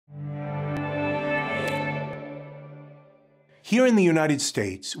Here in the United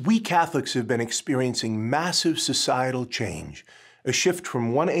States, we Catholics have been experiencing massive societal change, a shift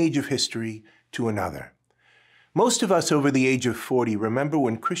from one age of history to another. Most of us over the age of 40 remember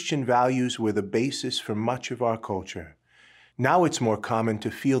when Christian values were the basis for much of our culture. Now it's more common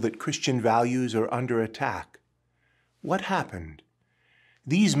to feel that Christian values are under attack. What happened?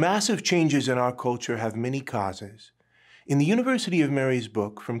 These massive changes in our culture have many causes. In the University of Mary's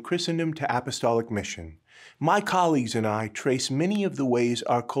book, From Christendom to Apostolic Mission, my colleagues and I trace many of the ways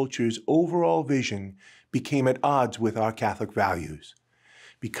our culture's overall vision became at odds with our Catholic values.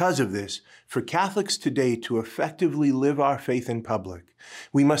 Because of this, for Catholics today to effectively live our faith in public,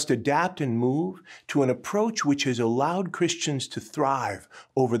 we must adapt and move to an approach which has allowed Christians to thrive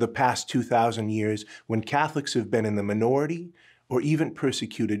over the past 2,000 years when Catholics have been in the minority or even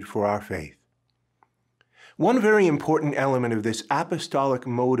persecuted for our faith. One very important element of this apostolic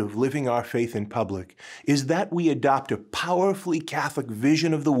mode of living our faith in public is that we adopt a powerfully Catholic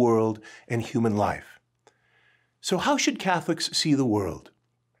vision of the world and human life. So how should Catholics see the world?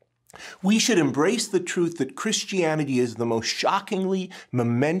 We should embrace the truth that Christianity is the most shockingly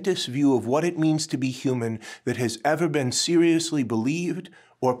momentous view of what it means to be human that has ever been seriously believed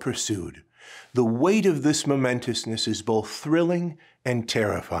or pursued. The weight of this momentousness is both thrilling and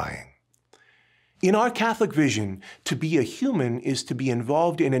terrifying. In our Catholic vision, to be a human is to be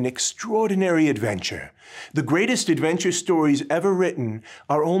involved in an extraordinary adventure. The greatest adventure stories ever written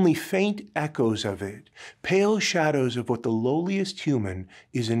are only faint echoes of it, pale shadows of what the lowliest human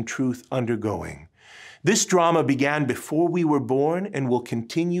is in truth undergoing. This drama began before we were born and will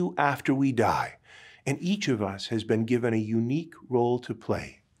continue after we die, and each of us has been given a unique role to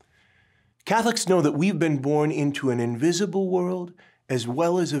play. Catholics know that we've been born into an invisible world as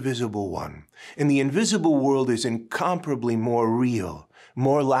well as a visible one. And the invisible world is incomparably more real,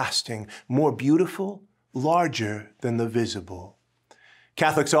 more lasting, more beautiful, larger than the visible.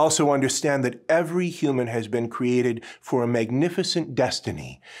 Catholics also understand that every human has been created for a magnificent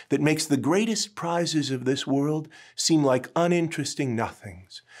destiny that makes the greatest prizes of this world seem like uninteresting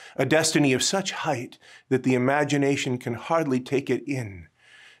nothings, a destiny of such height that the imagination can hardly take it in.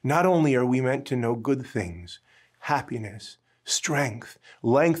 Not only are we meant to know good things, happiness, strength,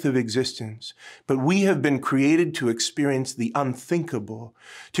 length of existence, but we have been created to experience the unthinkable,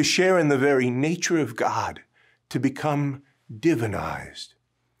 to share in the very nature of God, to become divinized.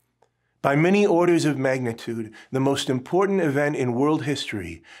 By many orders of magnitude, the most important event in world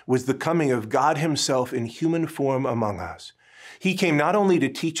history was the coming of God Himself in human form among us. He came not only to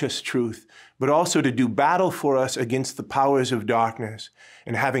teach us truth, but also to do battle for us against the powers of darkness,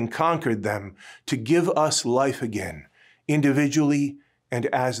 and having conquered them, to give us life again, individually and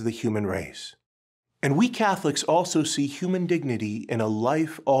as the human race. And we Catholics also see human dignity in a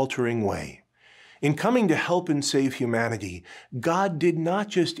life-altering way. In coming to help and save humanity, God did not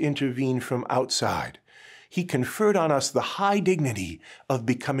just intervene from outside. He conferred on us the high dignity of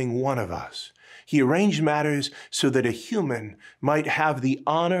becoming one of us. He arranged matters so that a human might have the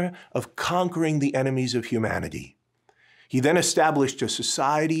honor of conquering the enemies of humanity. He then established a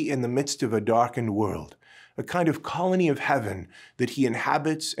society in the midst of a darkened world, a kind of colony of heaven that He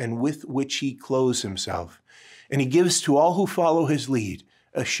inhabits and with which He clothes Himself. And He gives to all who follow His lead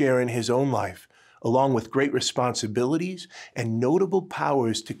a share in His own life, along with great responsibilities and notable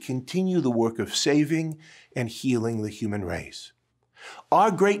powers to continue the work of saving and healing the human race. Our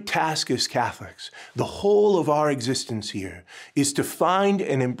great task as Catholics, the whole of our existence here, is to find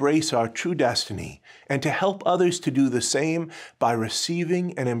and embrace our true destiny and to help others to do the same by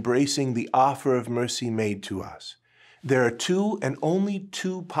receiving and embracing the offer of mercy made to us. There are two and only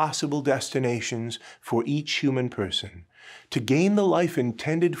two possible destinations for each human person: to gain the life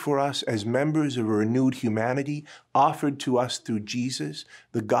intended for us as members of a renewed humanity offered to us through Jesus,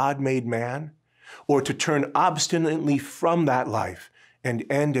 the God-made man, or to turn obstinately from that life and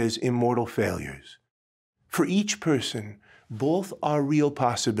end as immortal failures. For each person, both are real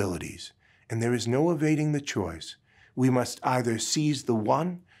possibilities, and there is no evading the choice. We must either seize the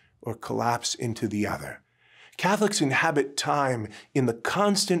one or collapse into the other. Catholics inhabit time in the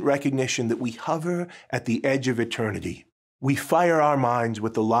constant recognition that we hover at the edge of eternity. We fire our minds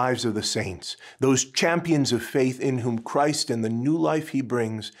with the lives of the saints, those champions of faith in whom Christ and the new life He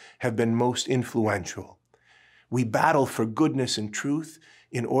brings have been most influential. We battle for goodness and truth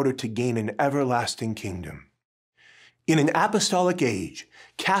in order to gain an everlasting kingdom. In an apostolic age,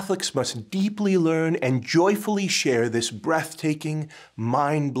 Catholics must deeply learn and joyfully share this breathtaking,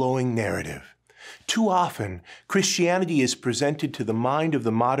 mind-blowing narrative. Too often, Christianity is presented to the mind of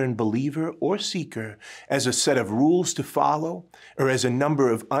the modern believer or seeker as a set of rules to follow, or as a number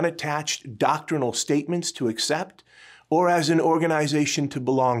of unattached doctrinal statements to accept, or as an organization to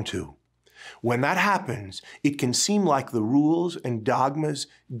belong to. When that happens, it can seem like the rules and dogmas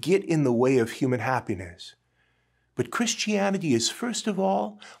get in the way of human happiness. But Christianity is, first of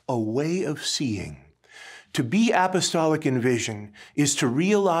all, a way of seeing. To be apostolic in vision is to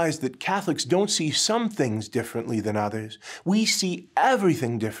realize that Catholics don't see some things differently than others. We see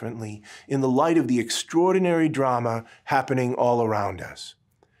everything differently in the light of the extraordinary drama happening all around us.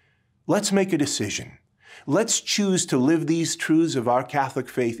 Let's make a decision. Let's choose to live these truths of our Catholic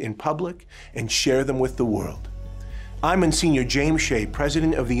faith in public and share them with the world. I'm Msgr James Shea,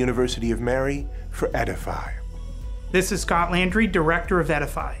 President of the University of Mary, for Edify. This is Scott Landry, Director of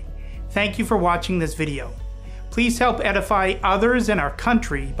Edify. Thank you for watching this video. Please help edify others in our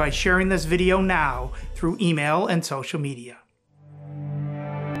country by sharing this video now through email and social media.